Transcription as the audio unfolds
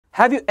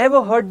Have you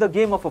ever heard the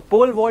game of a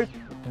pole vault?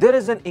 There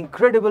is an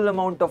incredible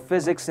amount of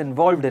physics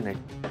involved in it.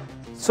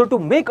 So to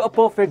make a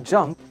perfect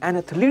jump, an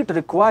athlete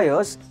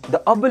requires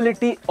the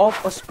ability of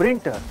a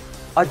sprinter,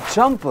 a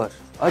jumper,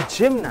 a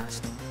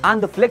gymnast,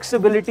 and the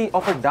flexibility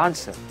of a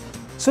dancer.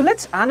 So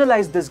let's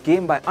analyze this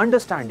game by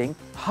understanding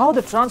how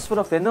the transfer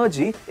of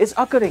energy is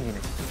occurring in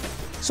it.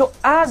 So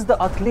as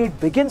the athlete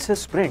begins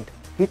his sprint,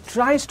 he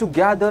tries to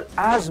gather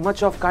as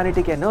much of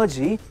kinetic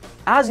energy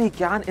as he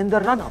can in the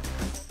run-up,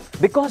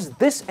 because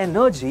this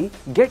energy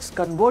gets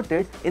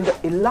converted in the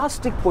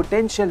elastic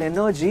potential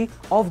energy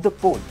of the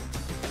pole.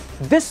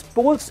 This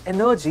pole's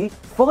energy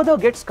further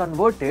gets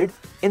converted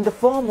in the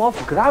form of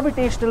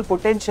gravitational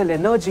potential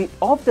energy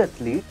of the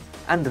athlete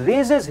and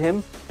raises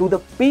him to the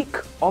peak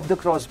of the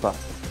crossbar.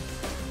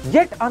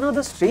 Yet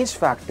another strange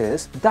fact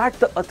is that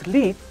the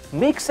athlete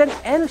makes an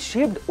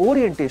L-shaped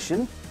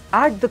orientation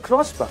at the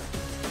crossbar.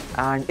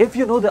 And if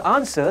you know the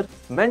answer,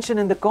 mention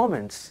in the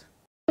comments.